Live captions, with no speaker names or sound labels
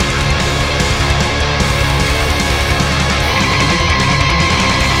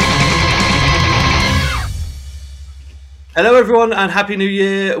Hello, everyone, and Happy New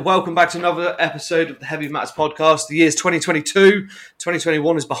Year. Welcome back to another episode of the Heavy Matters podcast. The year's 2022.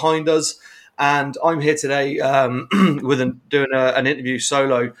 2021 is behind us, and I'm here today doing an interview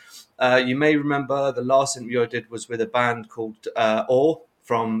solo. You may remember the last interview I did was with a band called Or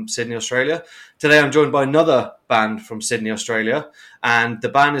from Sydney, Australia. Today I'm joined by another band from Sydney, Australia, and the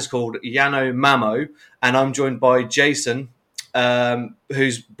band is called Yanomamo, and I'm joined by Jason,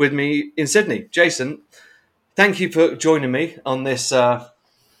 who's with me in Sydney. Jason, thank you for joining me on this,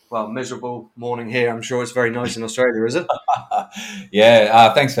 miserable morning here. I'm sure it's very nice in Australia, is it?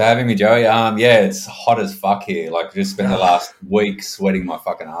 Thanks for having me, Joey. It's hot as fuck here. Like, just spent the last week sweating my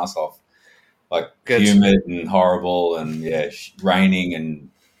fucking ass off. Like, Good. Humid and horrible, and raining, and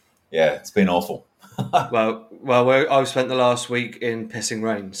it's been awful. I've spent the last week in pissing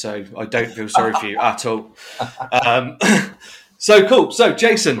rain, so I don't feel sorry for you at all. So cool. So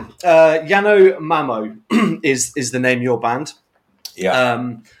Jason, Yanomamo is the name of your band.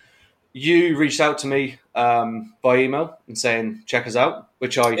 Yeah. You reached out to me by email and saying check us out,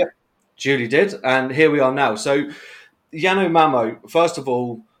 which I duly did, and here we are now. So Yanomamo, first of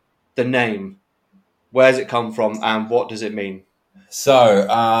all, the name, where's it come from, and what does it mean? So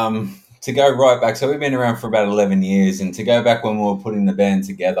to go right back, so we've been around for about 11 years, and to go back when we were putting the band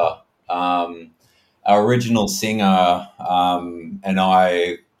together, our original singer and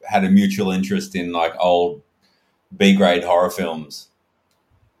I had a mutual interest in like old B-grade horror films.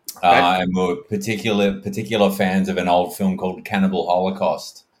 Okay. And we were particular fans of an old film called Cannibal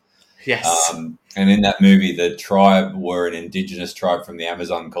Holocaust. Yes. And in that movie, the tribe were an indigenous tribe from the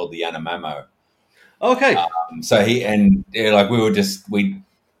Amazon called the Yanomamo. Okay.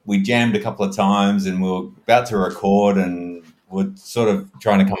 We jammed a couple of times, and we were about to record, and we're sort of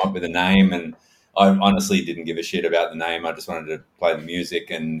trying to come up with a name, and I honestly didn't give a shit about the name. I just wanted to play the music,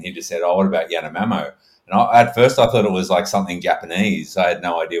 and he just said, "Oh, what about Yanomamo?" And at first I thought it was like something Japanese. I had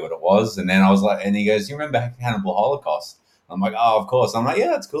no idea what it was. And then I was like, and he goes, "You remember Cannibal Holocaust?" I'm like, "Oh, of course." I'm like,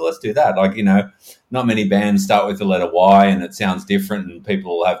 "Yeah, that's cool. Let's do that." Like, not many bands start with the letter Y, and it sounds different, and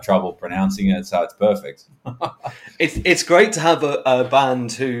people have trouble pronouncing it. So it's perfect. It's great to have a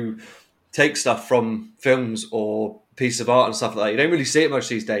band who takes stuff from films or pieces of art and stuff like that. You don't really see it much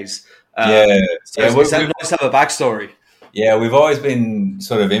these days. It's nice to have a backstory. Yeah, we've always been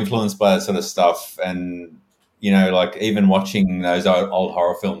sort of influenced by that sort of stuff, and like even watching those old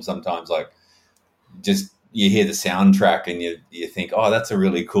horror films, sometimes like just you hear the soundtrack and you think, oh, that's a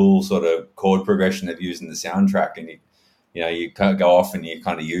really cool sort of chord progression they've used in the soundtrack, and you kind of go off and you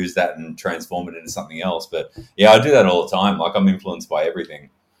kind of use that and transform it into something else. But I do that all the time. Like, I'm influenced by everything.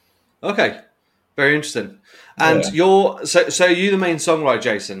 Okay, very interesting. And you're the main songwriter,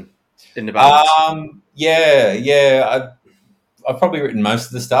 Jason, in the band? I've probably written most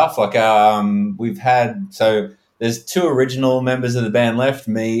of the stuff. Like, there's two original members of the band left,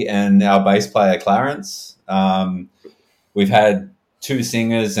 me and our bass player Clarence. We've had two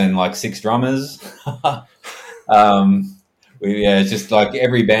singers and like 6 drummers. It's just like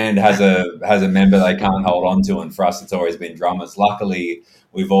every band has a member they can't hold on to, and for us it's always been drummers. Luckily,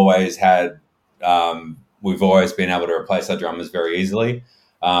 we've always been able to replace our drummers very easily.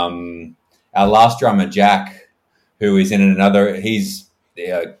 Our last drummer, Jack, who is in he's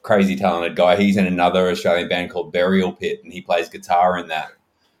a crazy talented guy. He's in another Australian band called Burial Pit, and he plays guitar in that.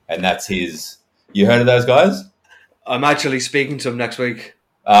 And that's his. You heard of those guys? I'm actually speaking to him next week.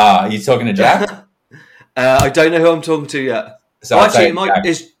 Are you talking to Jack? I don't know who I'm talking to yet. So it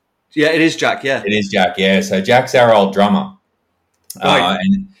is Jack. Yeah, it is Jack. Yeah, so Jack's our old drummer. Right.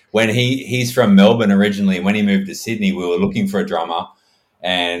 And when he's from Melbourne originally, when he moved to Sydney, we were looking for a drummer,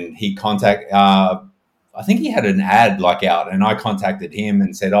 and he contacted. I think he had an ad like out, and I contacted him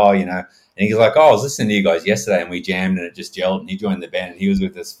and said, and he was like, "Oh, I was listening to you guys yesterday, and we jammed, and it just gelled." And he joined the band, and he was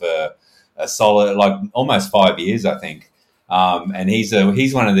with us for a solid, like, almost 5 years, I think. And he's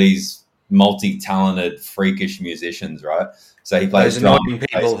one of these multi-talented, freakish musicians, right? So he plays those annoying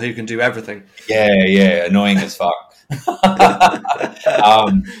people who can do everything. Yeah, annoying as fuck.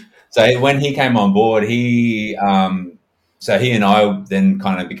 So when he came on board, he and I then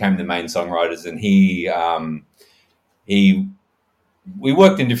kind of became the main songwriters, and we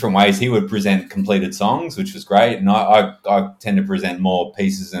worked in different ways. He would present completed songs, which was great, and I tend to present more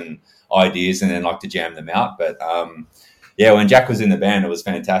pieces and ideas, and then like to jam them out. But when Jack was in the band, it was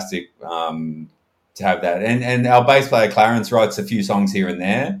fantastic to have that. And our bass player Clarence writes a few songs here and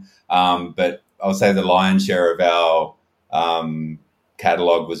there, but I would say the lion's share of our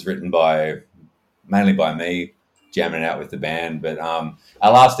catalogue was written mainly by me, jamming out with the band. But our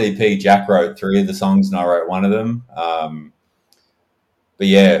last EP, Jack wrote 3 of the songs and I wrote 1 of them.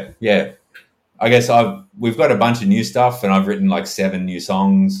 I guess I've we've got a bunch of new stuff, and I've written like 7 new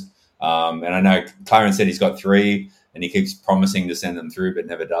songs. And I know Clarence said he's got 3, and he keeps promising to send them through, but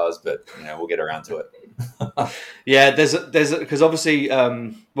never does. But we'll get around to it. Yeah, there's because obviously,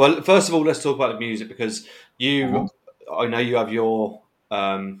 well, first of all, let's talk about the music because I know you have your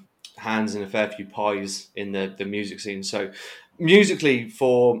hands in a fair few pies in the music scene. So musically,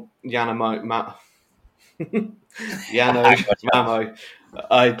 for Yano Mamo,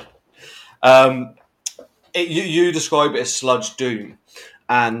 you describe it as sludge doom,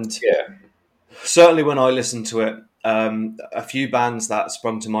 and certainly when I listen to it, a few bands that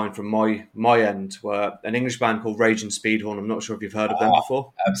sprung to mind from my end were an English band called Raging Speedhorn. I'm not sure if you've heard of them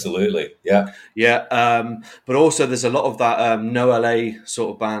before. Absolutely, yeah. But also there's a lot of that no LA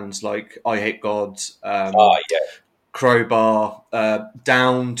sort of bands like I Hate Gods, Crowbar,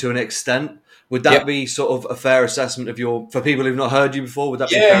 Down to an extent. Would that be sort of a fair assessment of for people who've not heard you before? Would that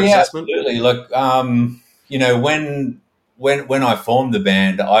be a fair assessment? Absolutely. Look, when I formed the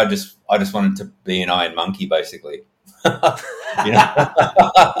band, I just wanted to be an Iron Monkey, basically. So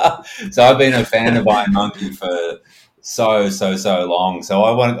I've been a fan of Iron Monkey for so long. So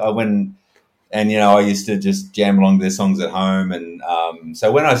I went and I used to just jam along to their songs at home. And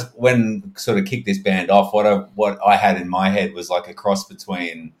so when sort of kicked this band off, what I had in my head was like a cross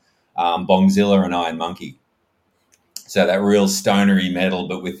between Bongzilla and Iron Monkey. So that real stonery metal,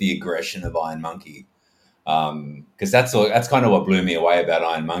 but with the aggression of Iron Monkey. Because that's kind of what blew me away about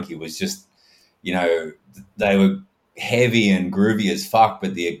Iron Monkey was just, they were heavy and groovy as fuck,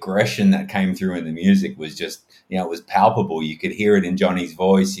 but the aggression that came through in the music was just, it was palpable. You could hear it in Johnny's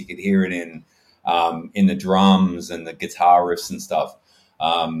voice. You could hear it in the drums and the guitar riffs and stuff.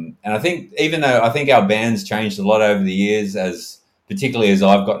 And I think, even though I think our band's changed a lot over the years, particularly as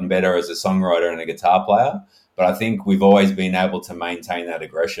I've gotten better as a songwriter and a guitar player, but I think we've always been able to maintain that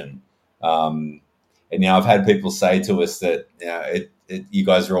aggression. And I've had people say to us that you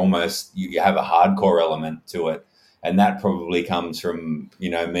guys are almost, you have a hardcore element to it. And that probably comes from,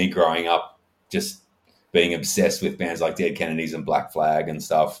 me growing up, just being obsessed with bands like Dead Kennedys and Black Flag and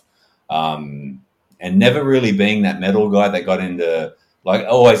stuff. And never really being that metal guy that got into, like,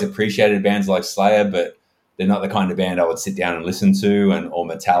 always appreciated bands like Slayer, but they're not the kind of band I would sit down and listen to, or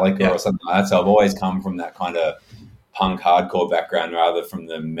Metallica or something like that. So I've always come from that kind of punk hardcore background rather from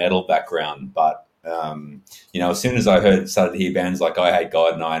the metal background. But, as soon as I started to hear bands like I Hate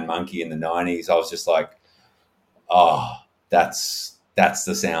God and Iron Monkey in the 90s, I was just like, oh, that's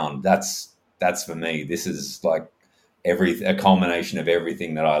the sound. That's for me. This is like a culmination of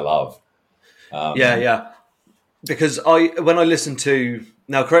everything that I love. Because when I listen to,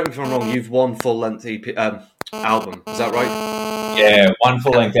 now correct me if I'm wrong, you've one full length EP album, is that right? Yeah, one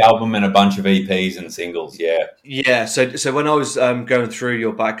full length album and a bunch of EPs and singles. Yeah. So when I was going through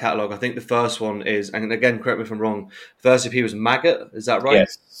your back catalogue, I think the first one is, and again correct me if I'm wrong, the first EP was Maggot, is that right?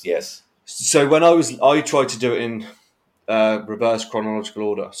 Yes. So when I tried to do it in reverse chronological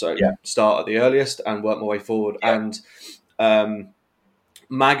order, so start at the earliest and work my way forward, and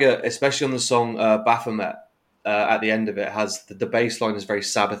Maggot, especially on the song Baphomet, at the end of it has the bass line is very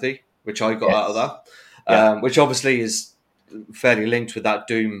Sabbathy, which I got out of that, which obviously is fairly linked with that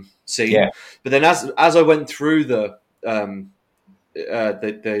doom scene. Yeah. But then as I went through the albums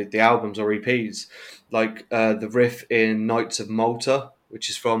or EPs, like the riff in Knights of Malta, which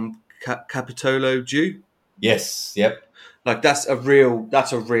is from Capitolo Jew. Yes. Yep. Like that's a real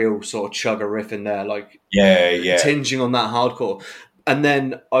sort of chugger riff in there, like tinging on that hardcore. And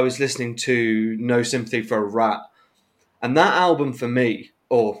then I was listening to No Sympathy for a Rat, and that album for me,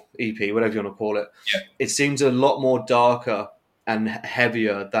 or EP, whatever you want to call it, it seems a lot more darker and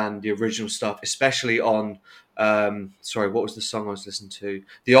heavier than the original stuff, especially on, what was the song I was listening to?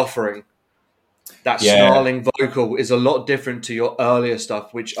 The Offering. That snarling vocal is a lot different to your earlier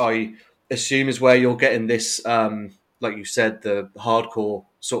stuff, which I assume is where you're getting this, like you said, the hardcore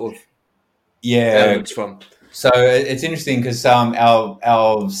sort of elements from. So it's interesting because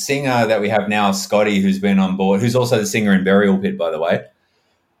our singer that we have now, Scotty, who's been on board, who's also the singer in Burial Pit, by the way.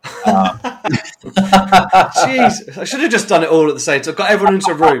 Jeez, I should have just done it all at the same time. I've got everyone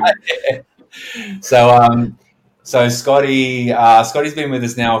into a room. So Scotty's been with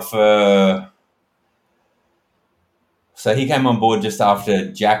us now so he came on board just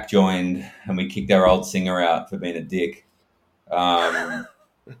after Jack joined, and we kicked our old singer out for being a dick. Don't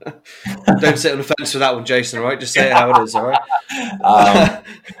sit on the fence with that one, Jason, all right? Just say it how it is, all right?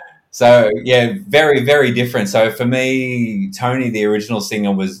 Very, very different. So for me, Tony, the original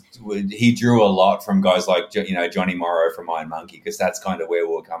singer, he drew a lot from guys like, Johnny Morrow from Iron Monkey, because that's kind of where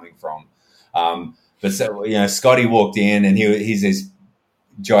we were coming from. But Scotty walked in, and he's this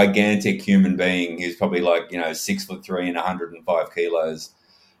gigantic human being. He's probably like 6'3" and 105 kilos.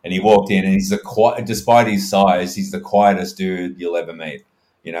 And he walked in, and despite his size, he's the quietest dude you'll ever meet.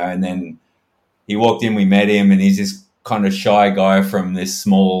 And then he walked in, we met him, and he's this kind of shy guy from this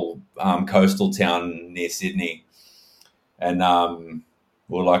small coastal town near Sydney. And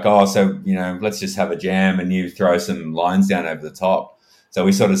we're like, oh, so, let's just have a jam and you throw some lines down over the top. So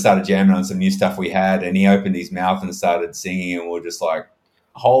we sort of started jamming on some new stuff we had, and he opened his mouth and started singing, and we're just like,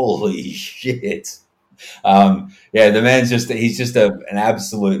 holy shit. The man's he's just an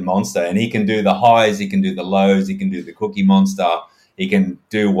absolute monster, and he can do the highs, he can do the lows, he can do the Cookie Monster, he can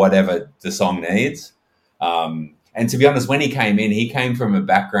do whatever the song needs. And to be honest, when he came from a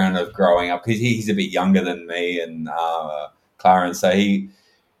background of growing up, because he's a bit younger than me and Clarence, so he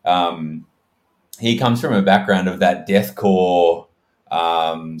comes from a background of that deathcore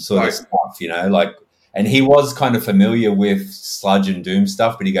sort of stuff, and he was kind of familiar with sludge and doom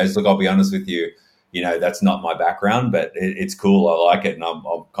stuff, but he goes, look, I'll be honest with you, that's not my background, but it's cool. I like it, and I'm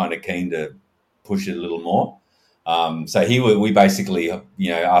kind of keen to push it a little more. So we basically,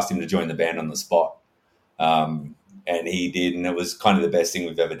 asked him to join the band on the spot. And he did, and it was kind of the best thing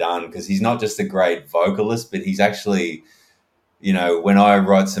we've ever done, because he's not just a great vocalist, but he's actually, when I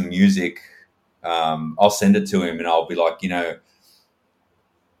write some music, I'll send it to him, and I'll be like,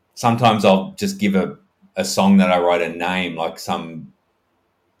 sometimes I'll just give a song that I write a name, like some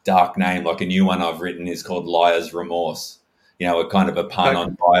dark name, like a new one I've written is called Liar's Remorse, a kind of a pun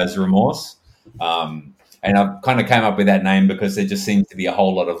on buyer's remorse. And I've kind of came up with that name because there just seems to be a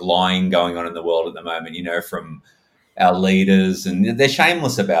whole lot of lying going on in the world at the moment, from our leaders, and they're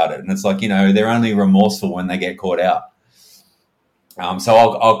shameless about it. And it's like, they're only remorseful when they get caught out. So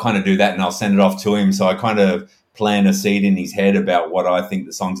I'll kind of do that, and I'll send it off to him. So I kind of plant a seed in his head about what I think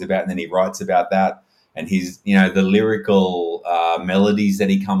the song's about, and then he writes about that. And he's, the lyrical melodies that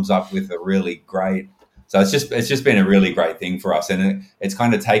he comes up with are really great. So it's just been a really great thing for us, and it's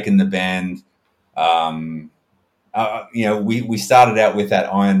kind of taken the band. We started out with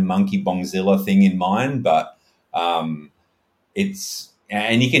that Iron Monkey Bongzilla thing in mind, but and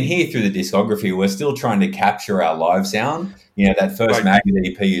you can hear through the discography, we're still trying to capture our live sound. That first Maggot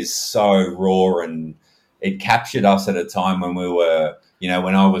EP is so raw, and it captured us at a time when we were,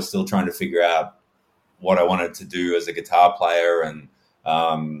 when I was still trying to figure out what I wanted to do as a guitar player, and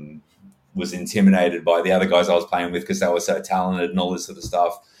was intimidated by the other guys I was playing with because they were so talented and all this sort of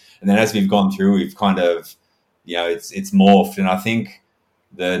stuff. And then as we've gone through, we've kind of, it's morphed. And I think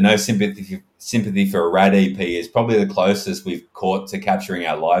the No Sympathy for a Rat EP is probably the closest we've caught to capturing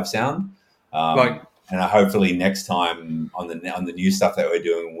our live sound. And hopefully next time on the new stuff that we're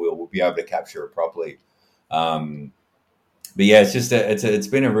doing, we'll be able to capture it properly. But yeah, it's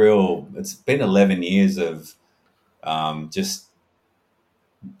been 11 years of just,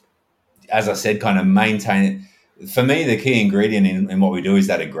 as I said, kind of maintaining. For me, the key ingredient in what we do is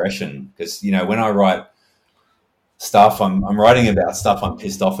that aggression. Because, when I write stuff, I'm writing about stuff I'm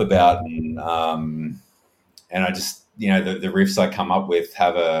pissed off about. And I just, the riffs I come up with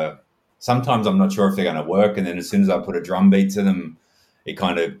sometimes I'm not sure if they're going to work. And then as soon as I put a drum beat to them, it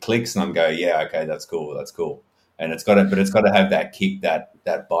kind of clicks and I'm going, yeah, okay, that's cool. And it's got to have that kick,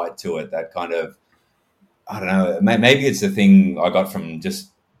 that bite to it, that kind of, I don't know, maybe it's the thing I got from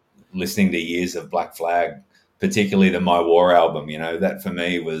just listening to years of Black Flag, particularly the My War album, that for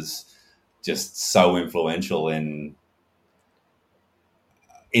me was just so influential in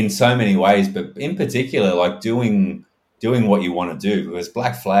so many ways, but in particular, like doing what you want to do, because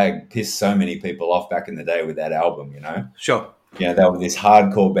Black Flag pissed so many people off back in the day with that album, Sure. They were this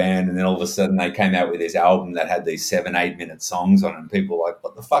hardcore band, and then all of a sudden they came out with this album that had these 7-8 minute songs on it, and people were like,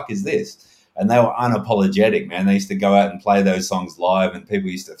 what the fuck is this? And they were unapologetic, man. They used to go out and play those songs live, and people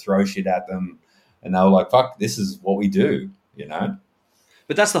used to throw shit at them. And they were like, fuck, this is what we do,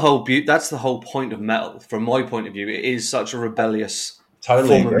 But that's the whole that's the whole point of metal. From my point of view, it is such a rebellious form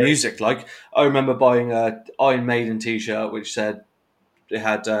of music. Like, I remember buying a Iron Maiden t-shirt, which said, it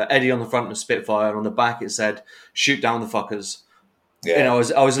had Eddie on the front and a Spitfire, and on the back it said, shoot down the fuckers. Yeah. I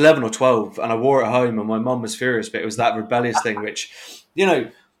was 11 or 12, and I wore it at home, and my mum was furious, but it was that rebellious thing, which,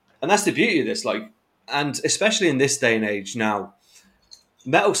 and that's the beauty of this, like, and especially in this day and age now,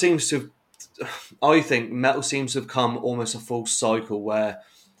 I think metal seems to have come almost a full cycle where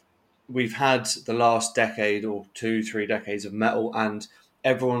we've had the last decade or 2-3 decades of metal, and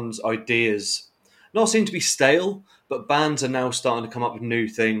everyone's ideas not seem to be stale, but bands are now starting to come up with new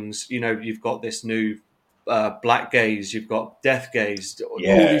things. You've got this new black gaze, you've got death gaze, all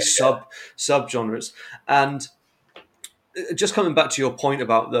these sub-genres. And just coming back to your point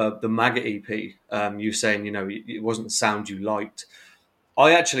about the Maggot EP, you saying, it wasn't the sound you liked.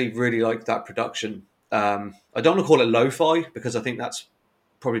 I actually really like that production. I don't want to call it lo-fi because I think that's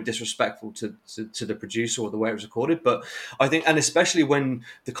probably disrespectful to the producer or the way it was recorded. But I think, and especially when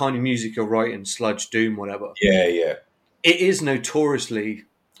the kind of music you're writing, sludge, doom, whatever, Yeah, yeah, it is notoriously,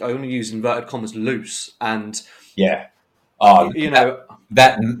 I only use inverted commas, loose. And, yeah. Oh, you know,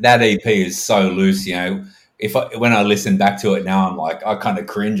 that EP is so loose. When I listen back to it now, I'm like, I kind of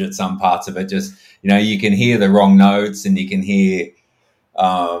cringe at some parts of it. Just you can hear the wrong notes, and you can hear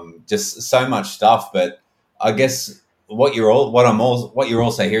just so much stuff. But I guess what you're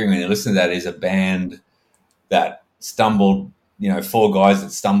also hearing when you listen to that is a band that stumbled. Four guys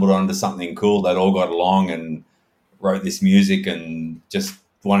that stumbled onto something cool that all got along and wrote this music and just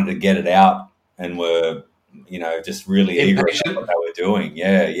wanted to get it out and were just really eager about what impatient. they were doing.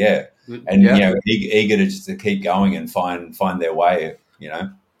 Yeah, yeah, and Yeah. eager to keep going and find their way.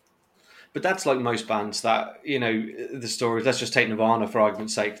 But that's like most bands that, the story, let's just take Nirvana for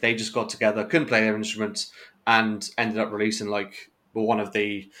argument's sake. They just got together, couldn't play their instruments, and ended up releasing one of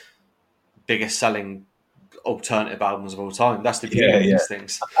the biggest selling alternative albums of all time. That's the beauty Yeah, of yeah, these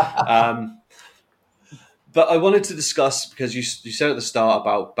things. Um, but I wanted to discuss, because you said at the start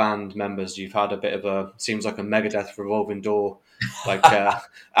about band members, you've had a bit of seems like a Megadeth revolving door, like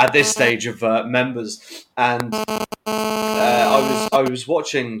at this stage of members. And I was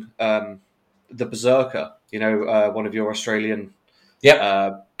watching the Berserker, one of your Australian yep,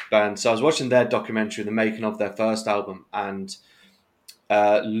 uh, bands. So I was watching their documentary, the making of their first album, and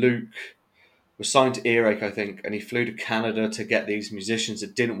Luke was signed to Earache, I think, and he flew to Canada to get these musicians.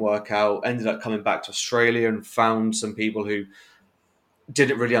 It didn't work out. Ended up coming back to Australia and found some people who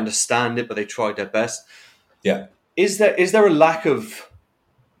didn't really understand it, but they tried their best. yeah. Is there a lack of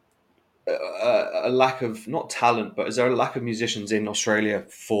not talent, but is there a lack of musicians in Australia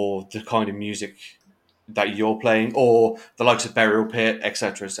for the kind of music that you're playing, or the likes of Burial Pit,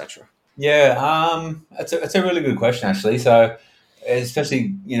 etc., etc.? Yeah, that's a really good question, actually. So,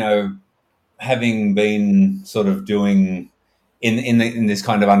 especially having been sort of doing in this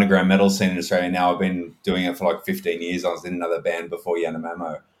kind of underground metal scene in Australia now, I've been doing it for like 15 years. I was in another band before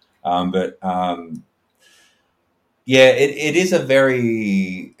Yanomamo, but yeah, it is a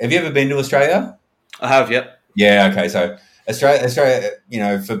very. Have you ever been to Australia? I have, yep. Yeah. Okay. So Australia.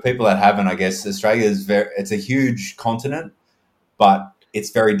 For people that haven't, I guess Australia is it's a huge continent, but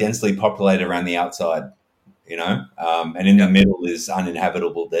it's very densely populated around the outside, and in the Yep. middle is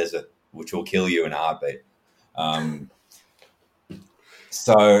uninhabitable desert, which will kill you in a heartbeat. Um,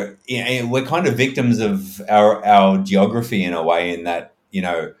 so we're kind of victims of our geography in a way, in that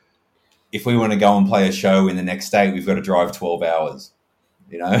if we want to go and play a show in the next state, we've got to drive 12 hours.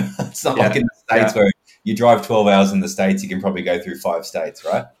 It's not like in Yeah. the States where you drive 12 hours in the States, you can probably go through 5 states,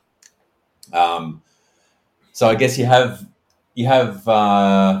 right? So I guess you have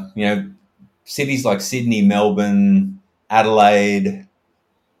cities like Sydney, Melbourne, Adelaide,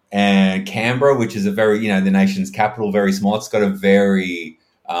 and Canberra, which is a very the nation's capital, very small. It's got a very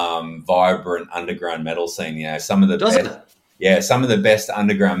vibrant underground metal scene. Some of the Does best, it? some of the best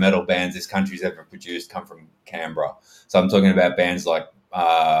underground metal bands this country's ever produced come from Canberra. So I'm talking about bands like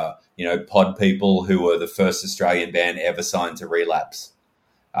Pod People, who were the first Australian band ever signed to Relapse.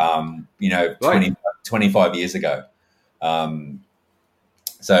 Right. 25 years ago.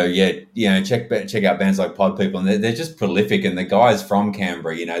 So yeah, check out bands like Pod People, and they're just prolific. And the guys from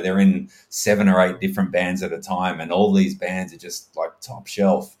Canberra, they're in 7 or 8 different bands at a time, and all these bands are just like top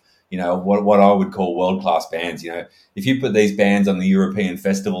shelf. What I would call world class bands. If you put these bands on the European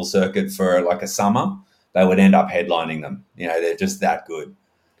festival circuit for like a summer, they would end up headlining them. They're just that good.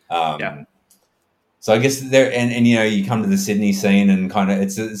 Yeah. So I guess there, and you come to the Sydney scene, and kind of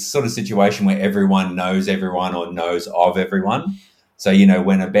it's a sort of situation where everyone knows everyone or knows of everyone. So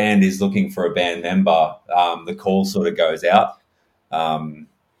when a band is looking for a band member, the call sort of goes out. And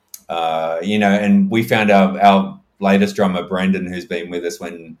we found our latest drummer Brendan, who's been with us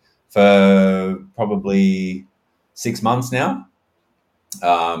for probably 6 months now.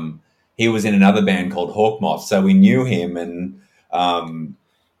 He was in another band called Hawkmoth, so we knew him, and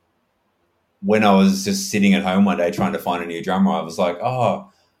when I was just sitting at home one day trying to find a new drummer, I was like,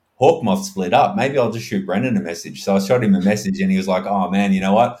 oh, Hawkmoth split up. Maybe I'll just shoot Brendan a message. So I shot him a message, and he was like, oh, man, you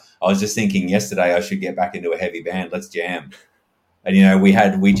know what? I was just thinking yesterday I should get back into a heavy band. Let's jam. And,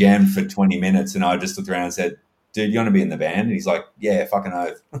 we jammed for 20 minutes, and I just looked around and said, dude, you want to be in the band? And he's like, yeah, fucking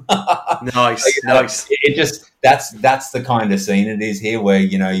oath. Nice. Nice. It just, that's the kind of scene it is here, where,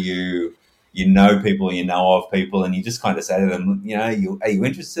 you know people, you know of people, and you just kind of say to them, are you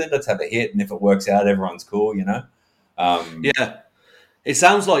interested? Let's have a hit. And if it works out, everyone's cool, Yeah. It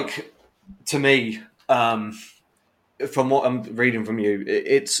sounds like, to me, from what I'm reading from you,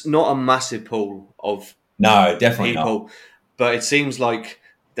 it's not a massive pool of No, definitely not. people, but it seems like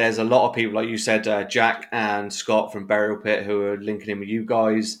there's a lot of people, like you said, Jack and Scott from Burial Pit, who are linking in with you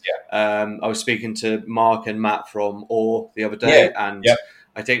guys. I was speaking to Mark and Matt from Ore the other day, and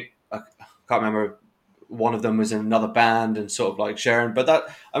I think I can't remember, one of them was in another band and sort of like sharing. But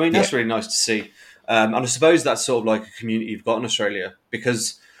that's really nice to see. And I suppose that's sort of like a community you've got in Australia,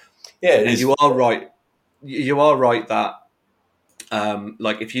 because you are right. You are right that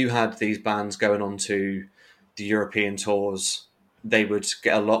like if you had these bands going on to the European tours, they would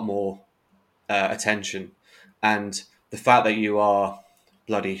get a lot more attention. And the fact that you are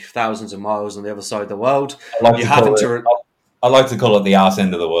bloody thousands of miles on the other side of the world, I like to call it the arse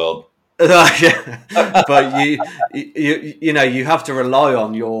end of the world. But you have to rely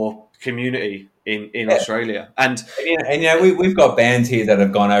on your community in Australia, and we've got bands here that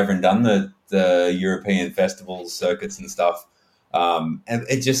have gone over and done the European festivals, circuits and stuff, and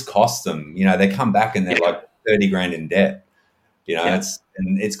it just costs them. They come back and they're like 30 grand in debt.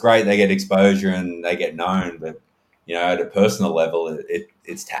 It's great, they get exposure and they get known, but at a personal level,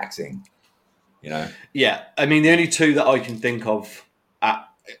 it's taxing. Yeah, I mean, the only two that I can think of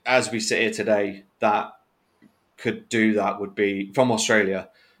as we sit here today that could do that would be from Australia.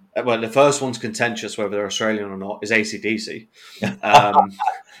 Well, the first one's contentious whether they're Australian or not, is AC/DC.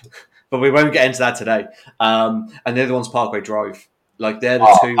 But we won't get into that today. And the other one's Parkway Drive. Like, they're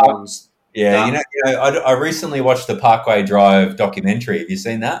the two ones. Yeah, I recently watched the Parkway Drive documentary. Have you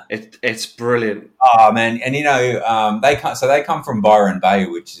seen that? It's brilliant. Oh man, and they come from Byron Bay,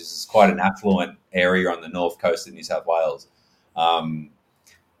 which is quite an affluent area on the north coast of New South Wales. And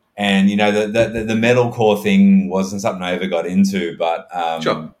the metalcore thing wasn't something I ever got into, but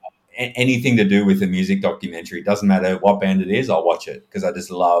sure. Anything to do with the music documentary, doesn't matter what band it is, I'll watch it because I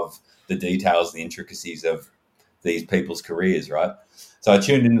just love the details, the intricacies of these people's careers, right? So I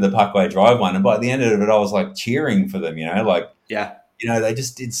tuned into the Parkway Drive one, and by the end of it, I was like cheering for them. They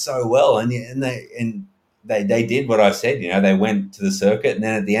just did so well, and they did what I said. They went to the circuit, and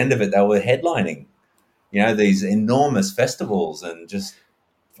then at the end of it, they were headlining. These enormous festivals, and just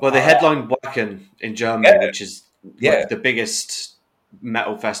they headlined Wacken in Germany, which is the biggest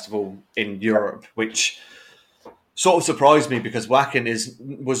metal festival in Europe, which sort of surprised me because Wacken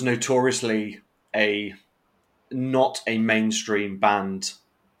was notoriously not a mainstream band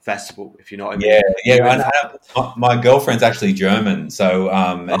festival, if you know what I mean. My girlfriend's actually German, so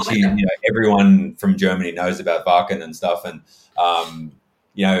and she, everyone from Germany knows about Wacken and stuff. And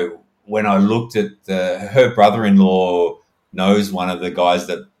when I looked at her brother-in-law knows one of the guys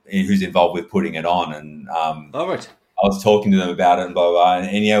who's involved with putting it on, and I was talking to them about it and blah, blah,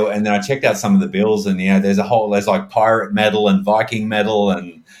 blah. And then I checked out some of the bills, and there's like pirate metal and Viking metal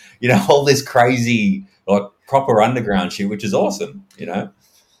and all this crazy like proper underground shit, which is awesome,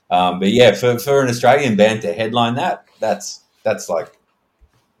 But yeah, for an Australian band to headline that's like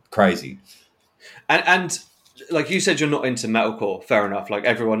crazy. And like you said, you're not into metalcore. Fair enough. Like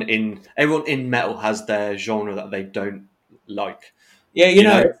everyone in metal has their genre that they don't like.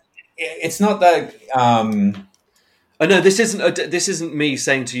 Yeah, it's not that. I know this isn't me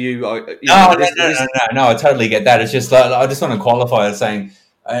saying to you. No, I totally get that. It's just I just want to qualify it saying,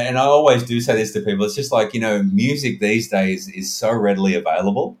 and I always do say this to people. It's just like music these days is so readily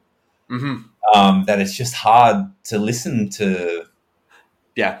available that it's just hard to listen to.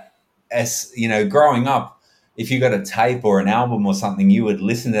 Yeah, as growing up, if you got a tape or an album or something, you would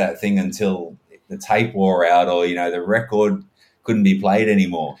listen to that thing until the tape wore out or the record couldn't be played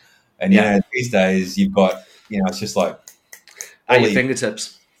anymore. And these days you've got. It's just like at your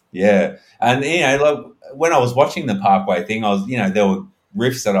fingertips. Yeah. And, like when I was watching the Parkway thing, I was, there were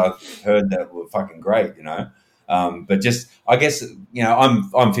riffs that I heard that were fucking great, but just, I guess,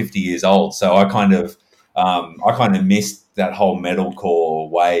 I'm 50 years old. So I kind of missed that whole metalcore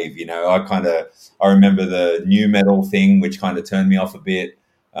wave, I remember the new metal thing, which kind of turned me off a bit.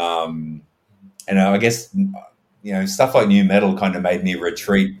 And I guess, stuff like new metal kind of made me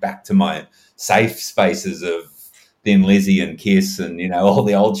retreat back to my safe spaces of Thin Lizzy and Kiss and all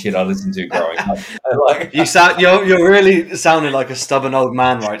the old shit I listened to growing up. Like you're really sounding like a stubborn old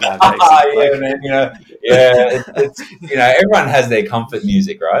man right now. Yeah, man. It's everyone has their comfort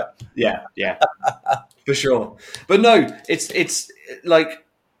music, right? Yeah, for sure. But no, it's like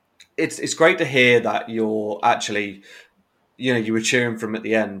it's great to hear that you're actually. You were cheering from at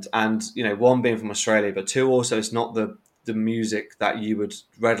the end, and one being from Australia, but two also it's not the music that you would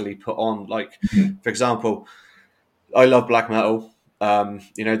readily put on. Like, for example, I love black metal.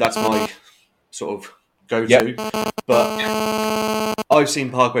 That's my sort of go-to. But I've seen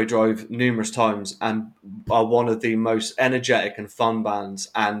Parkway Drive numerous times and are one of the most energetic and fun bands,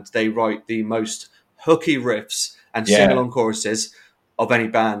 and they write the most hooky riffs and sing-along choruses of any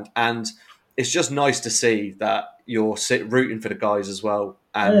band. And it's just nice to see that you're rooting for the guys as well,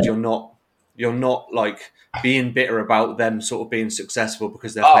 and you're not like being bitter about them sort of being successful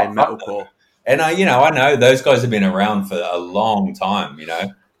because they're playing metalcore. And I know those guys have been around for a long time,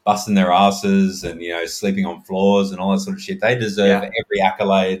 busting their asses and, sleeping on floors and all that sort of shit. They deserve every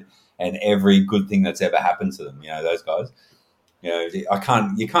accolade and every good thing that's ever happened to them. Those guys, you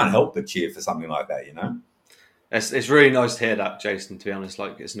can't help but cheer for something like that, It's really nice to hear that, Jason, to be honest.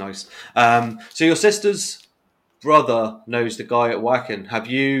 Like, it's nice. So your sister's brother knows the guy at Wacken. Have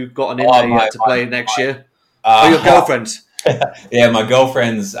you gotten in there yet to play next year? Your girlfriend's? Yeah, my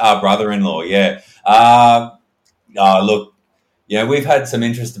girlfriend's brother-in-law, yeah. Look, we've had some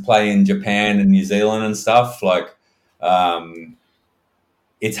interest to play in Japan and New Zealand and stuff. Like,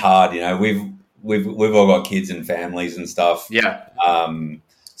 it's hard, We've all got kids and families and stuff. Yeah.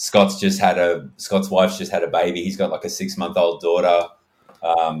 Scott's wife's just had a baby. He's got like a 6-month-old daughter.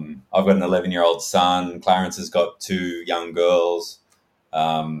 I've got an 11-year-old son. Clarence has got 2 young girls.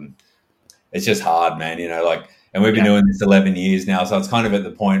 It's just hard, man. And we've been doing this 11 years now, so it's kind of at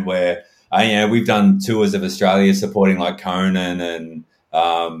the point where we've done tours of Australia supporting like Conan and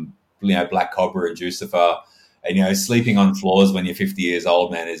Black Cobra and Jucifer. And sleeping on floors when you're 50 years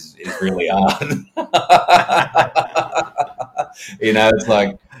old, man, is really hard. It's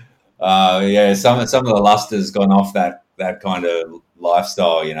like some of the luster's gone off that kind of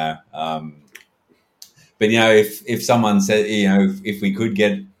lifestyle, but if someone said, if we could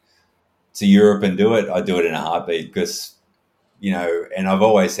get to Europe and do it, I'd do it in a heartbeat because, and I've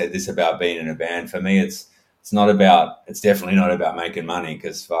always said this about being in a band. For me, it's definitely not about making money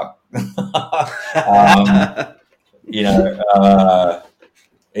because fuck,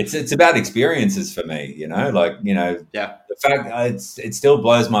 it's about experiences for me, the fact it still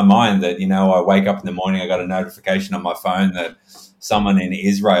blows my mind that, I wake up in the morning, I got a notification on my phone that someone in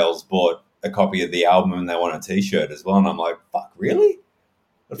Israel's bought a copy of the album and they want a t-shirt as well. And I'm like, fuck, really?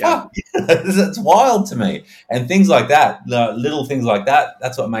 Fuck, it's wild to me. And things like that, the little things like that,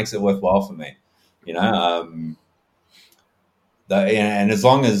 that's what makes it worthwhile for me, and as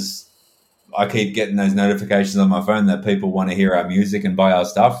long as I keep getting those notifications on my phone that people want to hear our music and buy our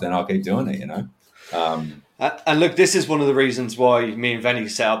stuff, then I'll keep doing it, And look, this is one of the reasons why me and Venny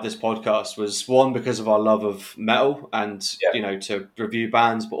set up this podcast was, one, because of our love of metal and, to review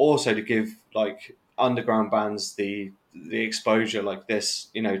bands, but also to give like underground bands the exposure like this,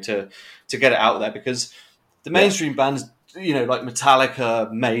 to get it out there, because the mainstream bands, like Metallica,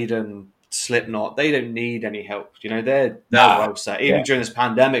 Maiden, Slipknot, they don't need any help. They're well set. Even during this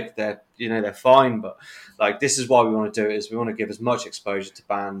pandemic, they're fine. But like, this is why we want to do it, is we want to give as much exposure to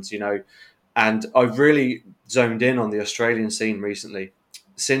bands, And I've really zoned in on the Australian scene recently.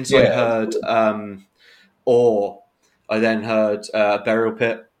 Since I heard Or, I then heard Burial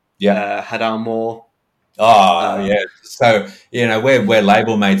Pit, Hadar Moore. So we're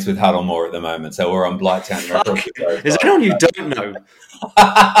label mates with Huddle Moore at the moment, so we're on Blighttown Records. Is there anyone you don't know?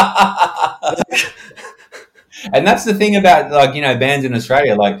 And that's the thing about bands in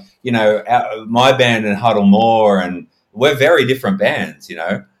Australia, my band and Huddle Moore, and we're very different bands,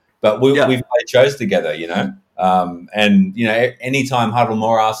 but we've played shows together, and anytime Huddle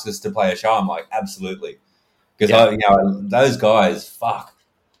Moore asks us to play a show, I'm like, absolutely, because those guys, fuck,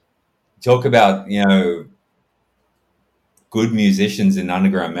 talk about good musicians in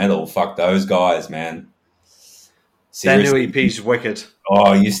underground metal. Fuck those guys, man. Seriously. Their new EP's wicked.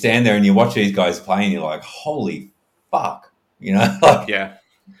 Oh, you stand there and you watch these guys play and you're like, holy fuck. Yeah.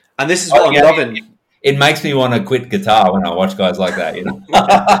 And this is what I'm loving. It makes me want to quit guitar when I watch guys like that,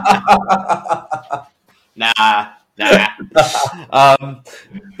 Nah.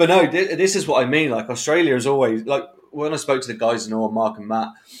 But no, this is what I mean. Like, Australia is always, like, when I spoke to the guys in all, Mark and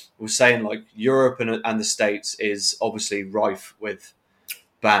Matt, was saying like Europe and the States is obviously rife with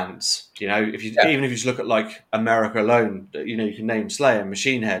bands. Even if you just look at like America alone, you can name Slayer,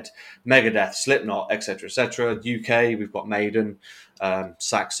 Machine Head, Megadeth, Slipknot, etc., etc. UK, we've got Maiden,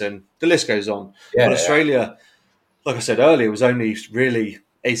 Saxon. The list goes on. But Australia, like I said earlier, was only really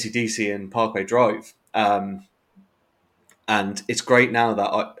AC/DC and Parkway Drive, and it's great now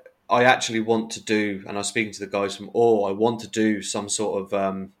that I actually want to do, and I was speaking to the guys from Awe, I want to do some sort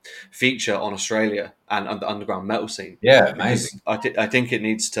of feature on Australia and the underground metal scene. Yeah, amazing. I think it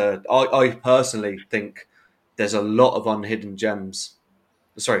needs to, I personally think there's a lot of unhidden gems.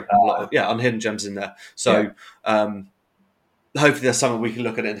 Unhidden gems in there. So hopefully there's something we can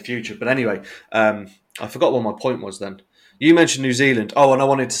look at in the future. But anyway, I forgot what my point was then. You mentioned New Zealand. Oh, and I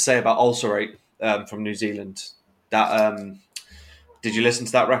wanted to say about Ulcerate from New Zealand. That did you listen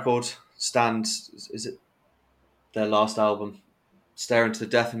to that record? Stand, is it their last album? Stare into the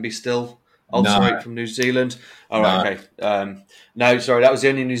Death and Be Still. No, Ulcerate from New Zealand. All no. right, okay. No, sorry, that was the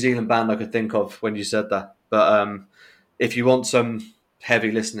only New Zealand band I could think of when you said that. But if you want some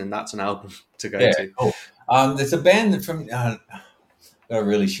heavy listening, that's an album to go Yeah, to. cool. There's a band from got a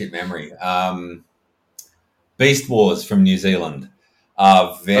really shit memory. Beast Wars from New Zealand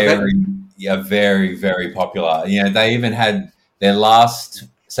are very, very popular. You know, they even had their last.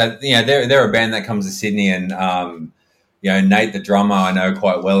 So you know, they're a band that comes to Sydney, and you know, Nate the drummer I know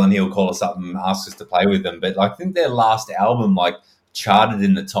quite well, and he'll call us up and ask us to play with them. But I think their last album like charted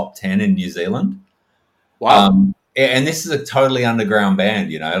in the top 10 in New Zealand. Wow. And this is a totally underground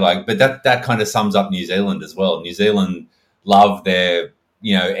band, you know, like, but that kind of sums up New Zealand as well. New Zealand love their,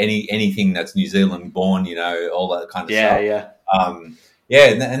 you know, anything that's New Zealand born, you know, all that kind of stuff.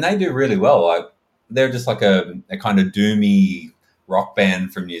 And they do really well. Like, they're just like a kind of doomy rock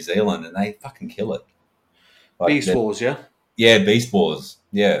band from New Zealand, and they fucking kill it. Like, Beast Wars, yeah? Yeah, Beast Wars.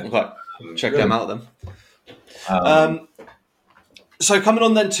 Yeah. Okay. Check them out then. So coming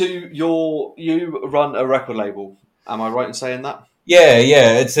on then to you run a record label. Am I right in saying that? Yeah.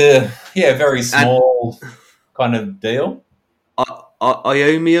 It's a very small kind of deal.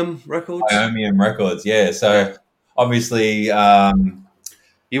 Iomium Records? Iomium Records, yeah. So obviously...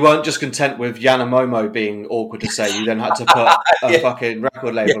 you weren't just content with Yanamomo being awkward to say. You then had to put a fucking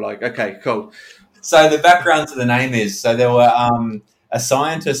record label like, okay, cool. So the background to the name is, so there were a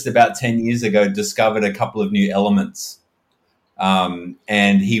scientist about 10 years ago discovered a couple of new elements. And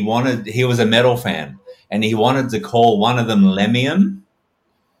he was a metal fan, and he wanted to call one of them Lemium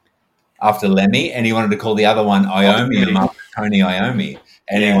after Lemmy, and he wanted to call the other one Iomium after Tony Iommi.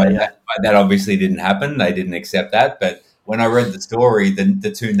 Anyway, that obviously didn't happen. They didn't accept that. But when I read the story,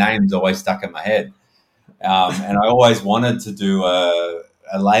 the two names always stuck in my head. And I always wanted to do a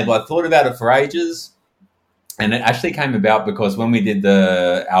label. I thought about it for ages, and it actually came about because when we did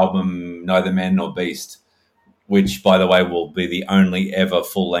the album Neither Man Nor Beast, which, by the way, will be the only ever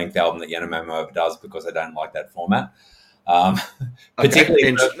full-length album that Yanamomo ever does because I don't like that format.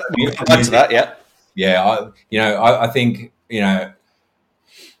 Particularly we'll come back to that, yeah. Yeah, I think, you know,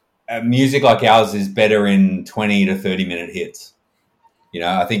 music like ours is better in 20 to 30-minute hits. You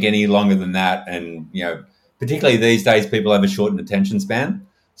know, I think any longer than that, and, you know, particularly these days, people have a shortened attention span.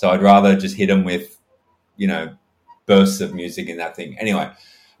 So I'd rather just hit them with, you know, bursts of music in that thing. Anyway,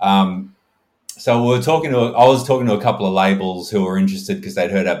 so I was talking to a couple of labels who were interested because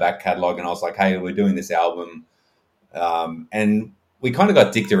they'd heard our back catalogue, and I was like, hey, we're doing this album. And we kind of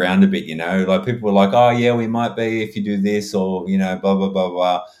got dicked around a bit, you know, like people were like, oh yeah, we might be if you do this, or, you know, blah, blah, blah,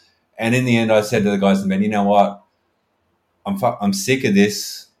 blah. And in the end, I said to the guys in the band, you know what? I'm sick of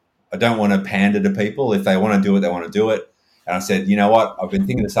this. I don't want to pander to people. If they want to do it, they want to do it. And I said, you know what? I've been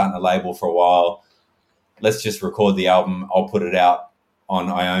thinking of starting a label for a while. Let's just record the album. I'll put it out on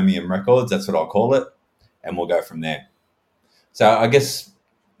Iomium Records. That's what I'll call it. And we'll go from there. So I guess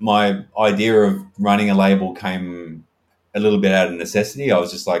my idea of running a label came a little bit out of necessity. I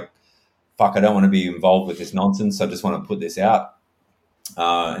was just like, fuck, I don't want to be involved with this nonsense. I just want to put this out.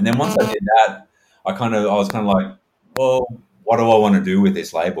 And then once I did that, I was kind of like, well, what do I want to do with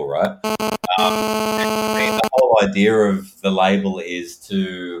this label, right? The whole idea of the label is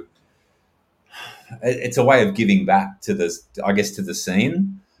it's a way of giving back to this, I guess, to the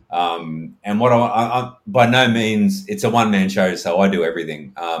scene. And what I by no means, it's a one-man show, so I do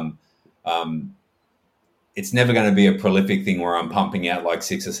everything. It's never going to be a prolific thing where I'm pumping out like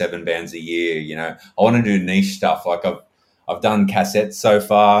 6 or 7 bands a year. You know, I want to do niche stuff. Like I've done cassettes so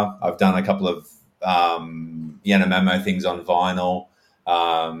far. I've done a couple of Yanamomo things on vinyl.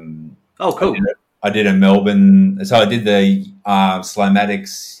 Oh, cool. I did a Melbourne. So I did the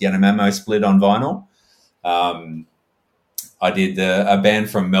Slowmatics Yanamomo split on vinyl. I did a band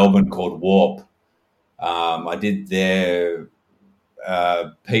from Melbourne called Warp. I did their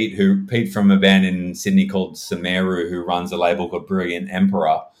Pete from a band in Sydney called Sumeru, who runs a label called Brilliant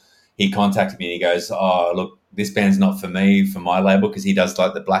Emperor. He contacted me and he goes, oh, look, this band's not for me, for my label, because he does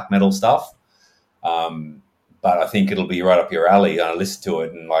like the black metal stuff. But I think it'll be right up your alley. And I listened to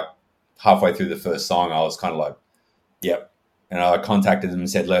it, and like halfway through the first song, I was kind of like, yep. And I contacted them and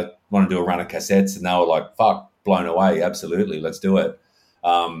said, want to do a run of cassettes? And they were like, fuck, blown away. Absolutely. Let's do it.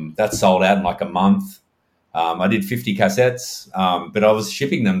 That sold out in like a month. I did 50 cassettes, but I was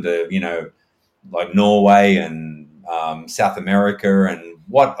shipping them to, you know, like Norway and South America. And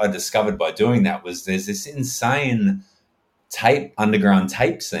what I discovered by doing that was there's this insane underground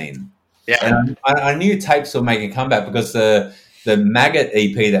tape scene. And I knew tapes were making a comeback because the Maggot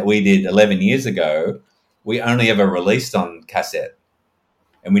EP that we did 11 years ago, we only ever released on cassette.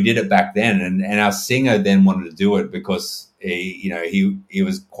 And we did it back then. And our singer then wanted to do it because he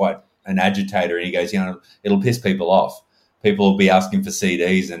was quite an agitator. And he goes, it'll piss people off. People will be asking for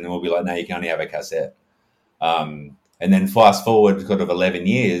CDs and then we'll be like, no, you can only have a cassette. And then fast forward sort of 11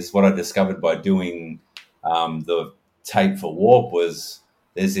 years, what I discovered by doing the tape for Warp was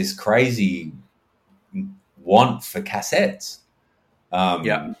there's this crazy want for cassettes.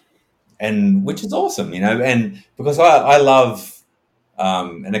 And which is awesome, and because I love,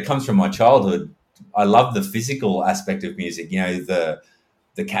 and it comes from my childhood, I love the physical aspect of music, the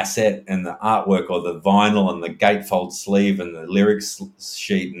cassette and the artwork or the vinyl and the gatefold sleeve and the lyrics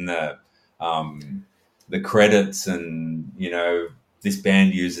sheet and the credits and, this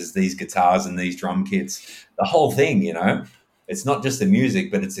band uses these guitars and these drum kits, the whole thing, it's not just the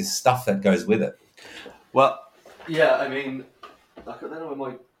music, but it's this stuff that goes with it. Well, yeah, I mean, I don't know where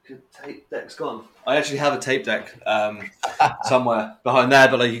my tape deck's gone. I actually have a tape deck somewhere behind there,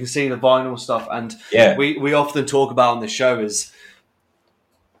 but you can see the vinyl stuff. And we often talk about on the show is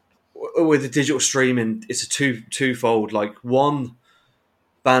with the digital streaming, it's a twofold. Like, one,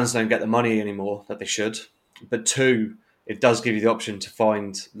 bands don't get the money anymore that they should, but two, it does give you the option to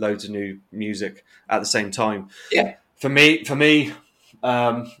find loads of new music at the same time. Yeah. For me,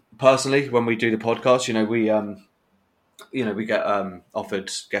 personally, when we do the podcast, we get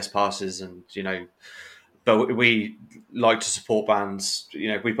offered guest passes, and but we like to support bands.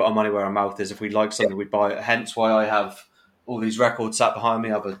 We put our money where our mouth is. If we like something, we buy it. Hence why I have all these records sat behind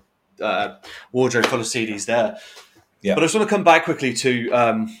me. I have a wardrobe full of CDs there. Yeah. But I just want to come back quickly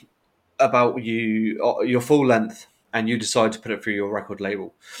to about your full length, and you decide to put it through your record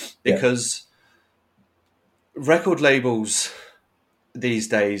label, because record labels these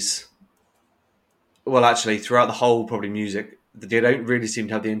days, well, actually, throughout the whole probably music, they don't really seem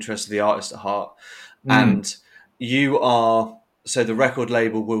to have the interest of the artist at heart. And so the record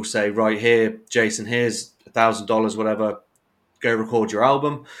label will say, right here, Jason, here's $1,000, whatever, go record your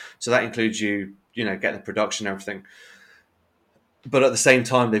album. So that includes you, getting the production and everything. But at the same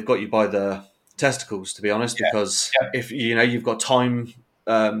time, they've got you by the testicles, to be honest, because if, you've got time,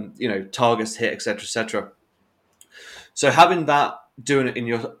 targets to hit, et cetera. So having that, doing it in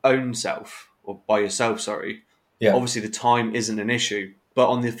your own self, or by yourself, obviously the time isn't an issue. But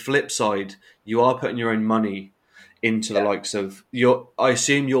on the flip side, you are putting your own money into the likes of I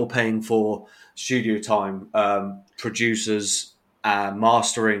assume you're paying for studio time, producers,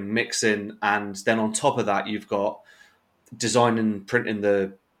 mastering, mixing, and then on top of that, you've got designing, printing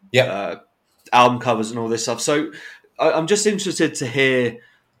the album covers and all this stuff. So I'm just interested to hear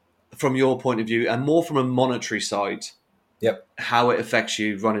from your point of view, and more from a monetary side, how it affects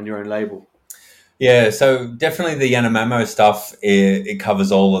you running your own label. Yeah, so definitely the Yanomamo stuff, it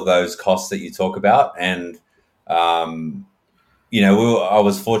covers all of those costs that you talk about. And, I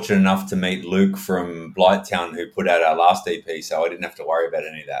was fortunate enough to meet Luke from Blighttown, who put out our last EP, so I didn't have to worry about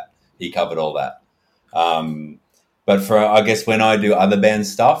any of that. He covered all that. But I guess when I do other band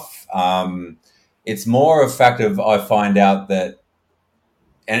stuff, it's more a fact of I find out that,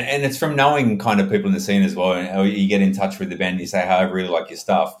 and it's from knowing kind of people in the scene as well. And you get in touch with the band and you say, hey, I really like your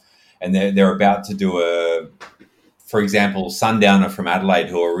stuff. And they're about to do for example, Sundowner from Adelaide,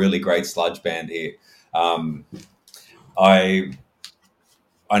 who are a really great sludge band here.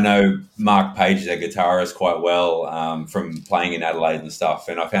 I know Mark Page, their guitarist, quite well from playing in Adelaide and stuff.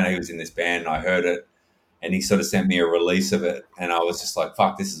 And I found out he was in this band and I heard it, and he sort of sent me a release of it. And I was just like,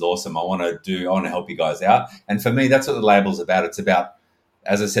 fuck, this is awesome. I want to help you guys out. And for me, that's what the label's about. It's about,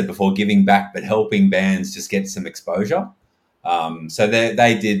 as I said before, giving back, but helping bands just get some exposure. So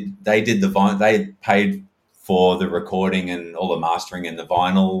they did the vinyl. They paid for the recording and all the mastering and the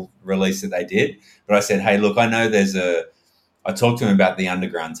vinyl release that they did. But I said, hey, look, I know I talked to him about the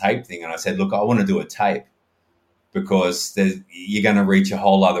underground tape thing, and I said, look, I want to do a tape because you're going to reach a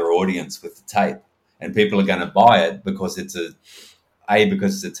whole other audience with the tape, and people are going to buy it because it's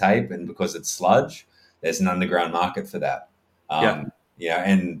because it's a tape and because it's sludge. There's an underground market for that. And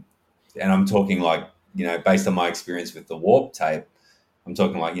I'm talking like, based on my experience with the Warp tape, I'm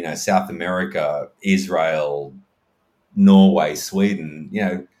talking like, South America, Israel, Norway,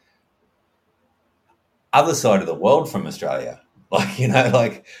 Sweden, other side of the world from Australia.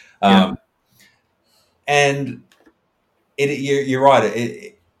 And you're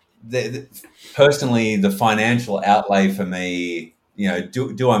right. Personally, the financial outlay for me,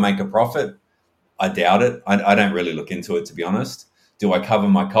 do I make a profit? I doubt it. I don't really look into it, to be honest. Do I cover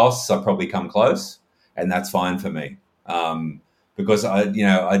my costs? I probably come close, and that's fine for me. Because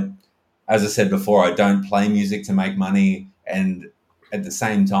I as I said before, I don't play music to make money, and at the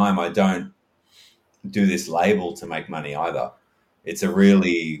same time, I don't do this label to make money either. It's a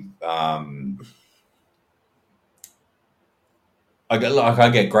really I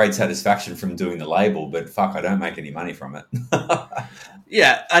get great satisfaction from doing the label, but fuck, I don't make any money from it.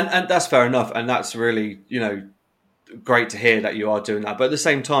 Yeah, and that's fair enough, and that's really, great to hear that you are doing that. But at the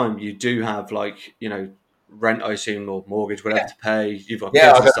same time, you do have, like, rent, I assume, or mortgage, whatever to pay. You've got kids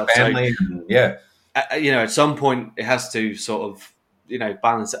I've and got stuff. a family. So, at some point, it has to sort of,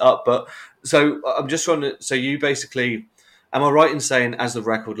 balance it up. But so I'm just trying to. So you basically, am I right in saying, as the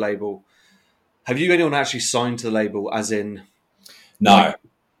record label, have you anyone actually signed to the label? As in, no. Like,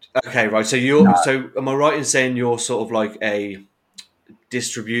 okay, right. So so am I right in saying you're sort of like a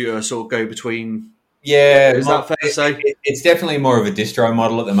distributor, sort of go between? Yeah, Is that fair to say? It's definitely more of a distro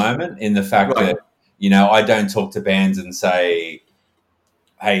model at the moment, in the fact Right. that, I don't talk to bands and say,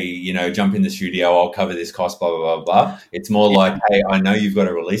 hey, jump in the studio, I'll cover this cost, blah, blah, blah, blah. It's more like, hey, I know you've got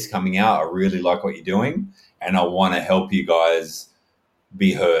a release coming out. I really like what you're doing, and I want to help you guys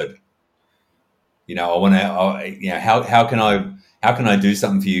be heard. I want to, how can I do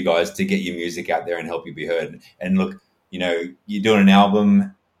something for you guys to get your music out there and help you be heard? And look, you're doing an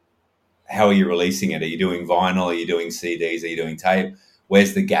album. How are you releasing it? Are you doing vinyl? Are you doing CDs? Are you doing tape?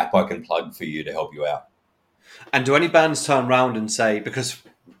 Where's the gap I can plug for you to help you out? And do any bands turn around and say, because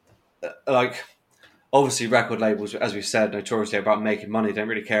like obviously record labels, as we said, notoriously about making money, don't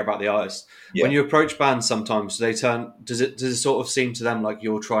really care about the artist. Yeah. When you approach bands, sometimes does it sort of seem to them like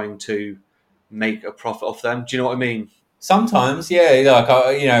you're trying to make a profit off them? Do you know what I mean? Sometimes, yeah. Like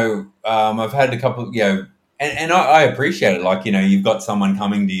I've had a couple, and I appreciate it. Like, you've got someone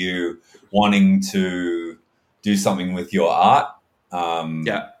coming to you wanting to do something with your art.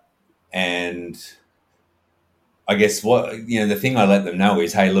 And I guess the thing I let them know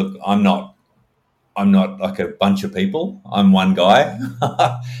is, hey, look, I'm not like a bunch of people. I'm one guy,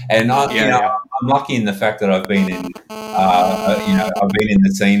 and I'm lucky in the fact that I've been in, I've been in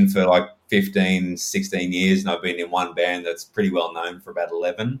the scene for like 15, 16 years, and I've been in one band that's pretty well known for about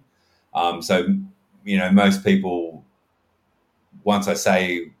 11. So, most people, once I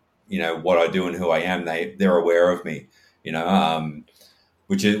say, what I do and who I am, they're aware of me,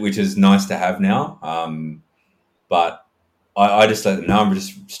 which is nice to have now. But I just let them know I'm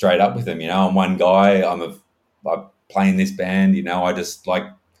just straight up with them. I'm one guy. I play in this band. I just like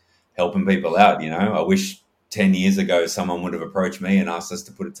helping people out. I wish 10 years ago someone would have approached me and asked us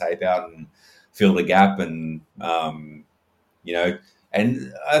to put a tape out and fill the gap. And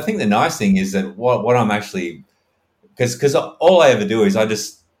and I think the nice thing is that what I'm actually, because all I ever do is I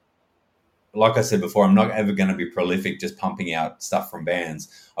just, like I said before, I'm not ever going to be prolific just pumping out stuff from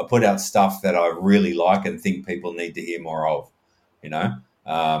bands. I put out stuff that I really like and think people need to hear more of,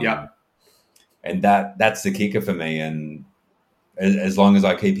 And that's the kicker for me. And as long as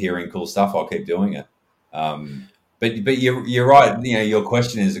I keep hearing cool stuff, I'll keep doing it. But you're right. Your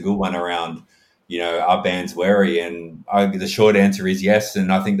question is a good one around, are bands wary? And the short answer is yes,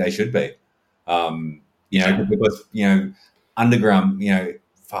 and I think they should be. Because underground,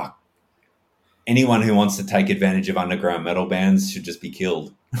 fuck. Anyone who wants to take advantage of underground metal bands should just be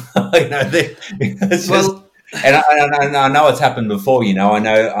killed. It's just, and I know it's happened before. I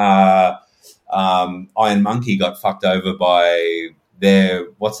know Iron Monkey got fucked over by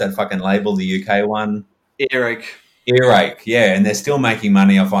what's that fucking label, the UK one? Earache, yeah, and they're still making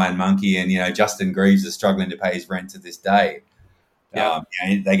money off Iron Monkey, and Justin Greaves is struggling to pay his rent to this day. Yeah,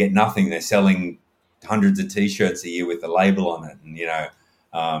 they get nothing. They're selling hundreds of T-shirts a year with the label on it, and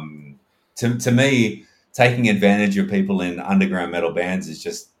to me, taking advantage of people in underground metal bands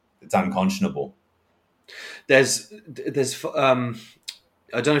is it's unconscionable. There's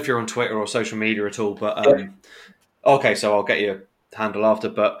I don't know if you're on Twitter or social media at all, but okay, so I'll get your handle after.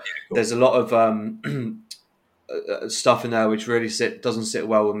 But there's a lot of stuff in there which really doesn't sit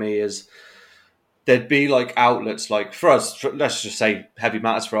well with me. Is there'd be like outlets like for us, let's just say Heavy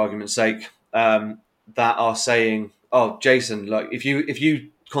Matters for argument's sake, that are saying, "Oh, Jason, like if you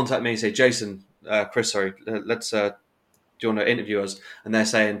contact me and say, Jason, Chris, sorry, let's do you want to interview us?" And they're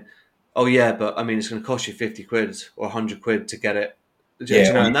saying, "Oh yeah, but I mean, it's going to cost you 50 quid or 100 quid to get it."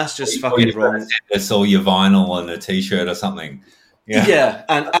 And that's just fucking wrong. It's all your vinyl and a T-shirt or something. Yeah,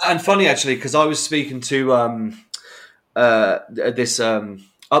 and funny actually, because I was speaking to this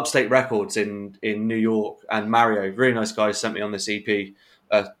Upstate Records in New York, and Mario, really nice guy, sent me on this EP, EP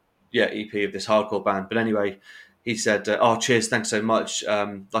of this hardcore band. But anyway, he said, "Oh, cheers, thanks so much.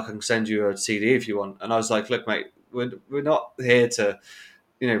 Like I can send you a CD if you want." And I was like, "Look, mate, we're not here to,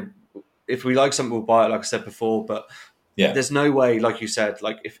 if we like something, we'll buy it." Like I said before, but Yeah. there's no way, like you said,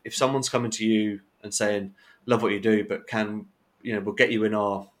 like if someone's coming to you and saying, love what you do, but we'll get you in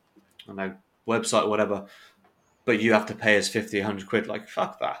our, I don't know, website or whatever, but you have to pay us 50, 100 quid. Like,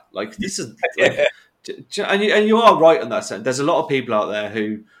 fuck that. Like, this is like, and you are right in that sense. There's a lot of people out there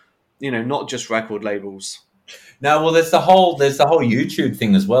who, not just record labels. No, well, there's the whole YouTube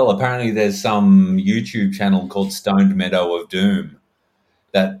thing as well. Apparently, there's some YouTube channel called Stoned Meadow of Doom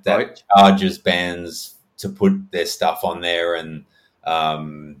that Right. charges bands to put their stuff on there, and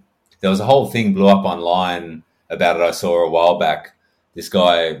there was a whole thing blew up online about it. I saw a while back. This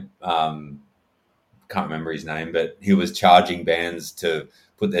guy, can't remember his name, but he was charging bands to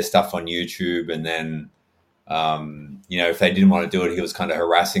put their stuff on YouTube, and then if they didn't want to do it, he was kind of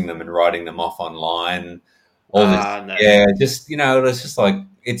harassing them and writing them off online. All this, No. yeah, just it's just like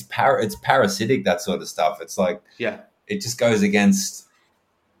it's parasitic, that sort of stuff. It's like, Yeah. it just goes against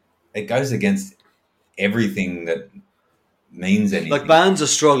everything that means anything. Like, bands are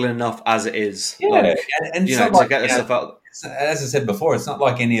struggling enough as it is. Yeah, like, and it's not to like, get this stuff out. as I said before, it's not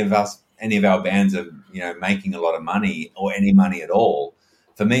like any of our bands are making a lot of money or any money at all.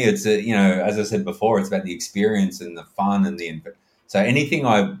 For me, it's as I said before, it's about the experience and the fun and so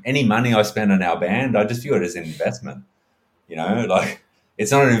any money I spend on our band, I just view it as an investment. Like,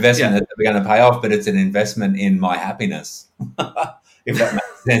 it's not an investment that we're going to pay off, but it's an investment in my happiness. If that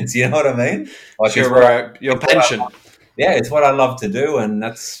makes sense, you know what I mean? Like, Your pension. It's what I love to do, and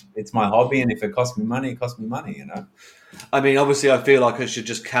it's my hobby. And if it costs me money, it costs me money. I mean, obviously, I feel like I should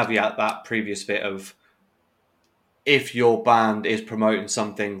just caveat that previous bit of, if your band is promoting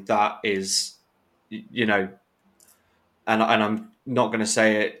something that is, and I'm not going to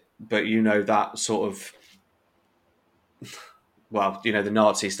say it, but that sort of, well, the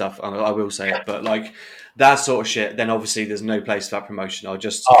Nazi stuff, I will say it, but like that sort of shit, then obviously there's no place for that promotion. I'll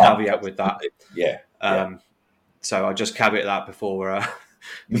just caveat with that. Yeah. So I'll just caveat that before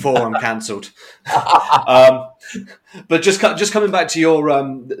I'm cancelled. But just coming back to your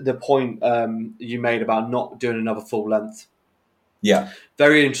the point you made about not doing another full length. Yeah.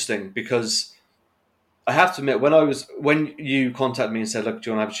 Very interesting, because I have to admit, when you contacted me and said, look, do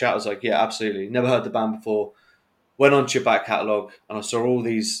you want to have a chat? I was like, yeah, absolutely. Never heard the band before. Went onto your back catalogue and I saw all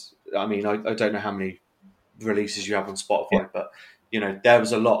these. I mean, I don't know how many releases you have on Spotify, but there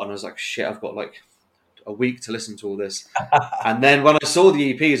was a lot, and I was like, shit, I've got like a week to listen to all this. And then when I saw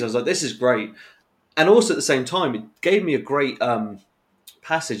the EPs, I was like, this is great. And also at the same time, it gave me a great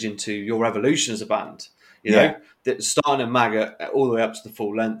passage into your evolution as a band. That starting at Maggot all the way up to the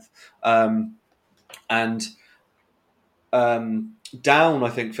full length. Down, I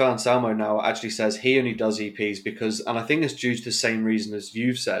think Phil Anselmo now actually says he only does EPs because, and I think it's due to the same reason as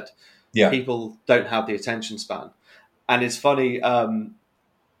you've said, people don't have the attention span. And it's funny, the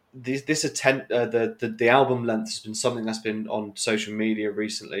album length has been something that's been on social media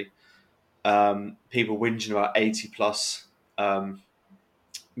recently. People whinging about 80 plus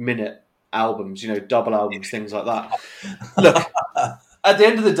minute albums, double albums, things like that. Look, at the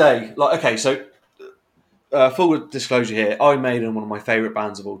end of the day, like, okay, so full disclosure here, Iron Maiden, one of my favourite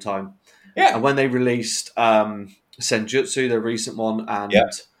bands of all time. Yeah. And when they released Senjutsu, their recent one, and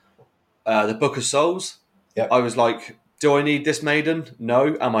The Book of Souls, I was like, do I need this Maiden?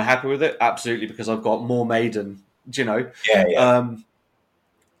 No. Am I happy with it? Absolutely, because I've got more Maiden, Yeah.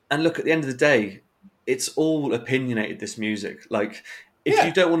 And look, at the end of the day, it's all opinionated, this music. Like, if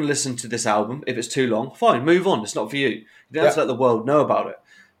you don't want to listen to this album, if it's too long, fine, move on. It's not for you. You don't have to let the world know about it.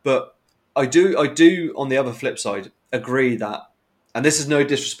 But I do, on the other flip side, agree that, and this is no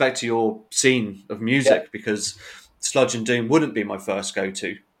disrespect to your scene of music, because sludge and doom wouldn't be my first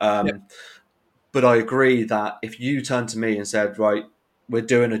go-to. But I agree that if you turned to me and said, right, we're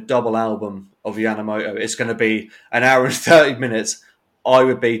doing a double album of Yamamoto, it's going to be an hour and 30 minutes, I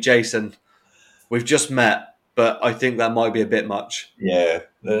would be, Jason, we've just met, but I think that might be a bit much. Yeah.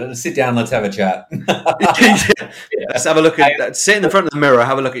 Sit down, let's have a chat. Let's have a look at, sit in the front of the mirror,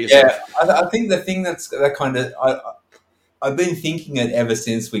 have a look at yourself. Yeah, I think the thing that kind of, I've been thinking it ever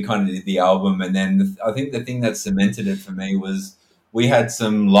since we kind of did the album, and then I think the thing that cemented it for me was we had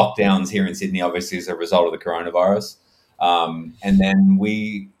some lockdowns here in Sydney, obviously as a result of the coronavirus, and then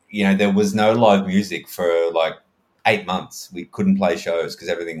there was no live music for like 8 months. We couldn't play shows because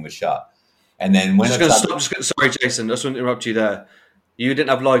everything was shut. And then when sorry, Jason, I just want to interrupt you there. You didn't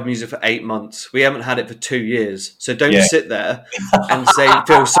have live music for 8 months. We haven't had it for 2 years. So don't sit there and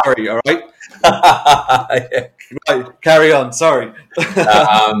feel sorry, all right? Right, carry on. Sorry.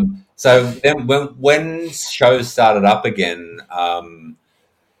 So then when shows started up again,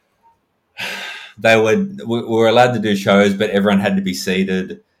 we were allowed to do shows, but everyone had to be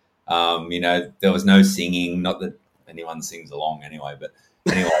seated. There was no singing. Not that anyone sings along anyway. But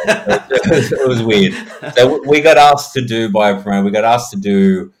anyway, it was weird. So we got asked to do by a promoter. We got asked to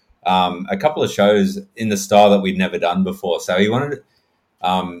do a couple of shows in the style that we'd never done before. So he wanted,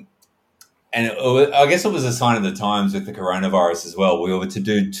 and I guess it was a sign of the times with the coronavirus as well. We were to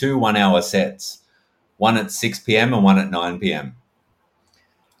do 2 1-hour sets, one at 6 p.m. and one at 9 p.m.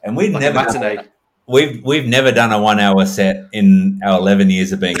 And we've Like never a matinee. We've never done a 1-hour set in our 11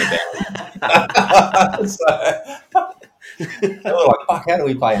 years of being a band. So we were like, fuck, how do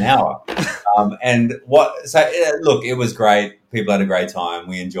we play an hour? Look, it was great. People had a great time.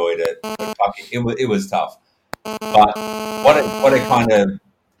 We enjoyed it. But fuck it was tough. But what it kind of,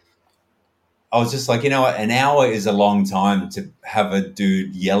 I was just like, you know what, an hour is a long time to have a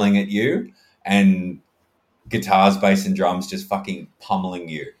dude yelling at you and guitars, bass, and drums just fucking pummeling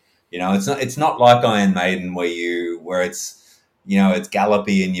you. You know, it's not like Iron Maiden where it's, you know, it's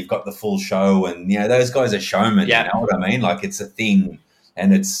gallopy and you've got the full show and, you know, those guys are showmen. Yeah. You know what I mean? Like, it's a thing,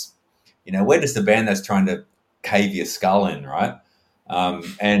 and it's, you know, we're just a band that's trying to cave your skull in, right?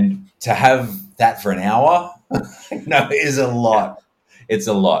 And to have that for an hour, you know, is a lot. Yeah. It's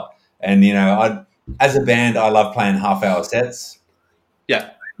a lot. And, you know, as a band, I love playing half-hour sets. Yeah.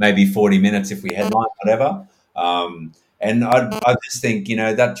 Maybe 40 minutes if we headline, whatever. And I just think, you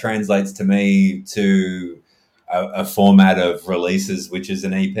know, that translates to me to a format of releases, which is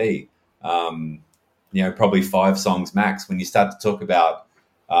an EP. You know, probably 5 songs max. When you start to talk about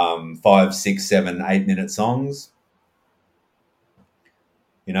 5, 6, 7, 8-minute songs,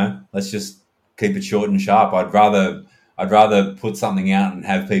 you know, let's just keep it short and sharp. I'd rather put something out and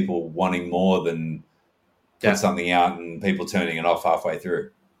have people wanting more than put something out and people turning it off halfway through.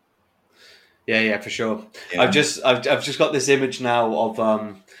 Yeah, for sure. Yeah. I've just got this image now of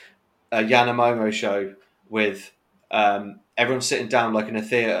a Yanamomo show with everyone sitting down like in a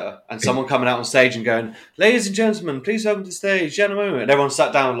theatre and someone coming out on stage and going, "Ladies and gentlemen, please welcome to the stage, Yanamomo," and everyone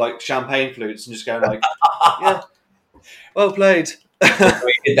sat down like champagne flutes and just going like, "Yeah, well played." We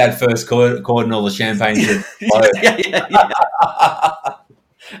hit that first chord and all the champagne. Yeah.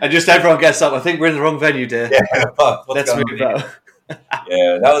 And just everyone gets up. I think we're in the wrong venue, dear. Yeah, let's move out.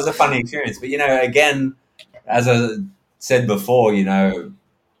 Yeah, that was a funny experience. But, you know, again, as I said before, you know,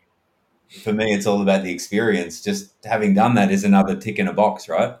 for me, it's all about the experience. Just having done that is another tick in a box,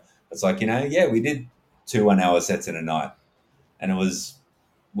 right? It's like, you know, yeah, we did 2 1-hour sets in a night. And it was,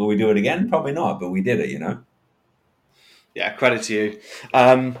 will we do it again? Probably not, but we did it, you know? Yeah, credit to you.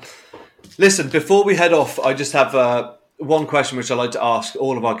 Listen, before we head off, I just have one question which I like to ask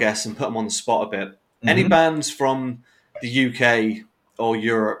all of our guests and put them on the spot a bit. Mm-hmm. Any bands from the UK or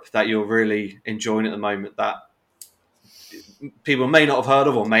Europe that you're really enjoying at the moment that people may not have heard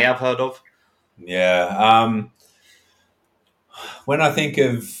of or may have heard of? Yeah. When I think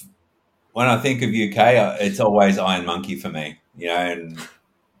of UK, it's always Iron Monkey for me, you know, and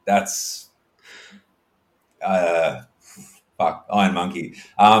that's Iron Monkey.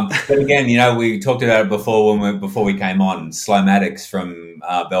 But again, you know, we talked about it before we came on. Slomatics from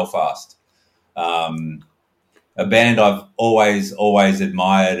Belfast. A band I've always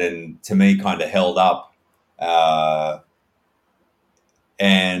admired and to me kind of held up.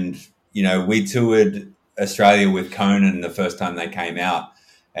 And, you know, we toured Australia with Conan the first time they came out.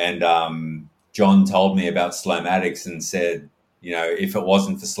 And John told me about Slomatics and said, you know, if it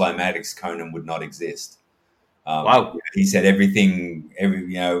wasn't for Slomatics, Conan would not exist. Wow. He said you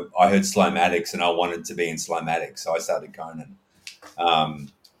know, I heard Slomatics and I wanted to be in Slomatics. So I started Conan.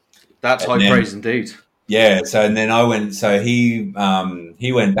 That's high praise indeed. Yeah, he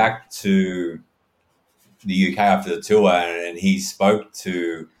went back to the UK after the tour and he spoke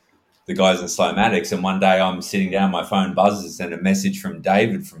to the guys in Slomatics, and one day I'm sitting down, my phone buzzes and a message from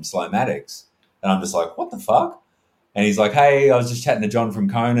David from Slomatics, and I'm just like, what the fuck? And he's like, hey, I was just chatting to John from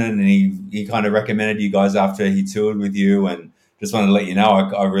Conan and he kind of recommended you guys after he toured with you and just wanted to let you know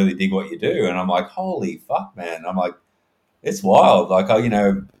I really dig what you do. And I'm like, holy fuck, man. I'm like, it's wild. Like, you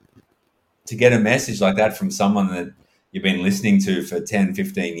know, to get a message like that from someone that you've been listening to for 10,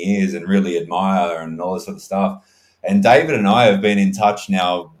 15 years and really admire and all this sort of stuff. And David and I have been in touch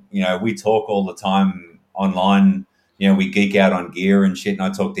now. You know, we talk all the time online. You know, we geek out on gear and shit. And I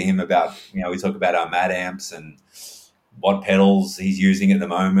talk to him about, you know, we talk about our Mad Amps and what pedals he's using at the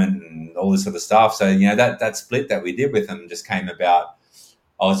moment and all this sort of stuff. So, you know, that split that we did with him just came about.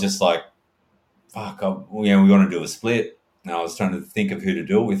 I was just like, fuck, you know, we want to do a split. And I was trying to think of who to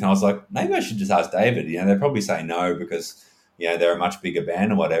do it with. And I was like, maybe I should just ask David. You know, they'd probably say no because, you know, they're a much bigger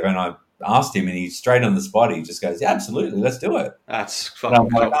band or whatever. And I asked him and he's straight on the spot. He just goes, yeah, absolutely, let's do it. That's fucking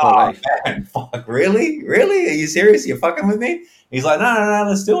like, oh, man, fuck, really? Really? Are you serious? You're fucking with me? He's like, no,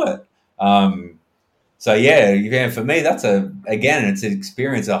 let's do it. So yeah, for me, it's an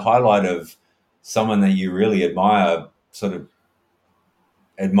experience, a highlight of someone that you really admire, sort of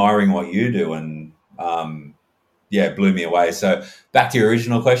admiring what you do, and it blew me away. So back to your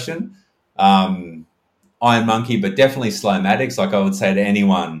original question, Iron Monkey, but definitely Slowmatics. Like I would say to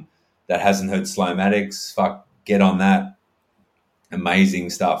anyone that hasn't heard Slowmatics, fuck, get on that. Amazing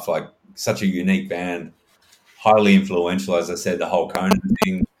stuff. Like such a unique band, highly influential. As I said, the whole Conan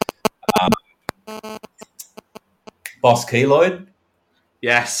thing. Boss Keloid.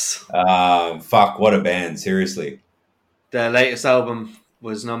 Yes. Fuck, what a band, seriously. Their latest album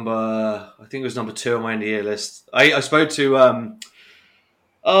was number 2 on my end of year list. I spoke to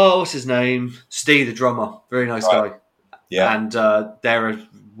what's his name? Steve, the drummer. Very nice guy. Yeah. And they're a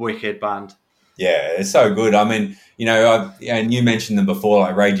wicked band. Yeah, it's so good. I mean, and you mentioned them before,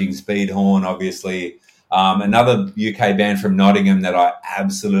 like Raging Speedhorn, obviously. Another UK band from Nottingham that I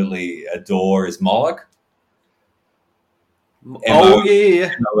absolutely adore is Moloch. Oh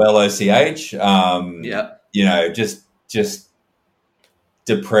yeah, Moloch. Yeah. Just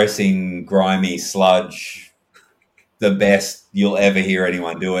depressing, grimy sludge. The best you'll ever hear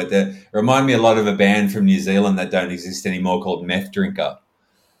anyone do it. They remind me a lot of a band from New Zealand that don't exist anymore called Meth Drinker.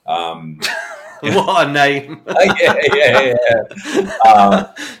 What a name! Yeah.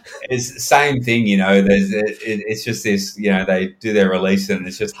 It's the same thing, it's just this, they do their release and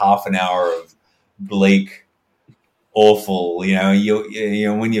it's just half an hour of bleak, awful,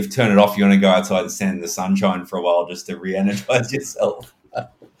 when you've turned it off, you want to go outside and stand in the sunshine for a while just to re-energize yourself.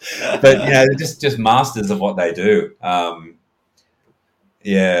 But, they're just masters of what they do.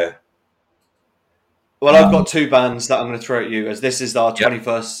 Yeah. Well, I've got two bands that I'm going to throw at you, as this is our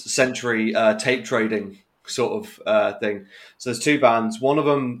 21st century tape trading sort of thing. So there's two bands. One of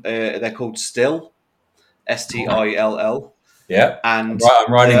them, they're called Still, Still. Yeah, and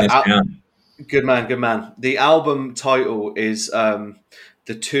I'm writing this down. Good man. The album title is The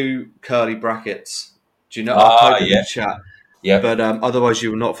Two Curly Brackets. Do you know? I'll type it in the chat. Yeah, but otherwise you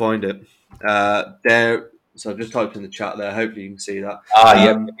will not find it. So I've just typed in the chat there. Hopefully you can see that.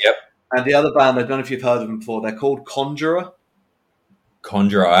 Yep. And the other band, I don't know if you've heard of them before. They're called Conjurer.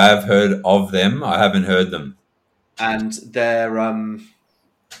 Conjurer, I have heard of them. I haven't heard them. And their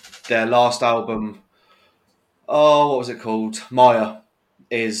last album, what was it called? Maya,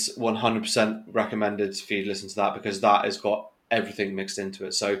 is 100% recommended for you to listen to that, because that has got everything mixed into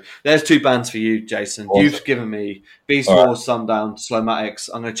it. So there's two bands for you, Jason. Awesome. You've given me Beast Wars, Sundown, Slowmatics.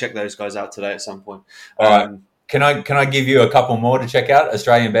 I'm going to check those guys out today at some point. All right. Can I give you a couple more to check out,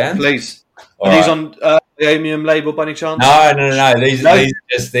 Australian bands? Please. Are these on the Omium label by any chance? No.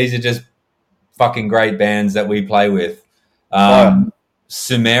 These are just fucking great bands that we play with. Sumeru,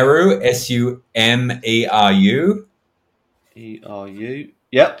 Sumeru. ERU.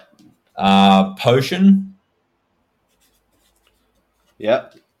 Yep. Potion.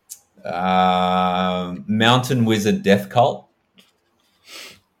 Yep. Mountain Wizard Death Cult.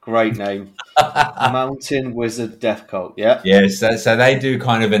 Great name. Mountain Wizard Death Cult. Yeah. Yeah. So they do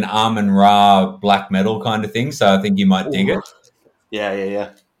kind of an Amon-Ra black metal kind of thing. So I think you might dig it.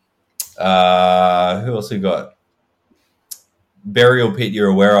 Yeah. Who else we got? Burial Pit, you're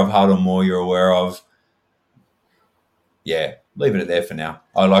aware of. Hard on More, you're aware of. Yeah, leave it at there for now.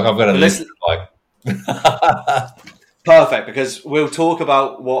 I've got a list. Perfect, because we'll talk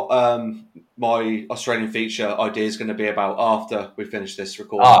about what my Australian feature idea is going to be about after we finish this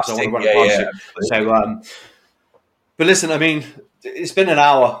recording. I want to run it past you. So, but listen, I mean, it's been an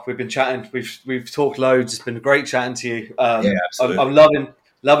hour. We've been chatting. We've talked loads. It's been great chatting to you. Absolutely. I'm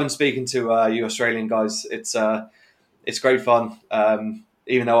loving speaking to you Australian guys. It's great fun.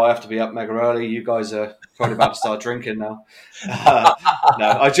 Even though I have to be up mega early, you guys are probably about to start drinking now.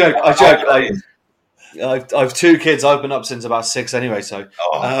 No, I joke. I've two kids. I've been up since about 6 anyway. So,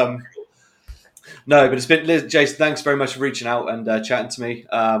 no, but it's been Jason. Thanks very much for reaching out and chatting to me.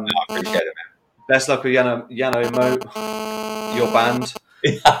 I appreciate it, man. Best luck with Yano Mo, your band,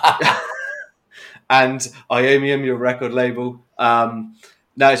 and Iomium, your record label. No,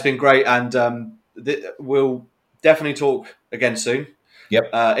 it's been great, and we'll definitely talk again soon.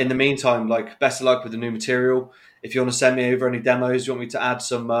 Yep. In the meantime, best of luck with the new material. If you want to send me over any demos, you want me to add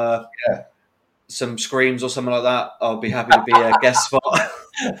some screams or something like that, I'll be happy to be a guest spot.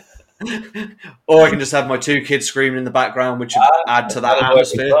 Or I can just have my two kids screaming in the background, which would add to that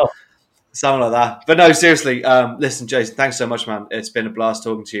atmosphere. Well. Something like that. But no, seriously, listen, Jason, thanks so much, man. It's been a blast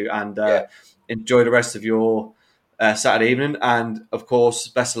talking to you, and enjoy the rest of your Saturday evening. And, of course,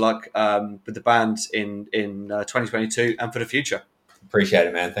 best of luck with the band in 2022 and for the future. Appreciate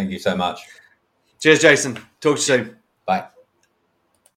it, man. Thank you so much. Cheers, Jason. Talk to you soon. Bye.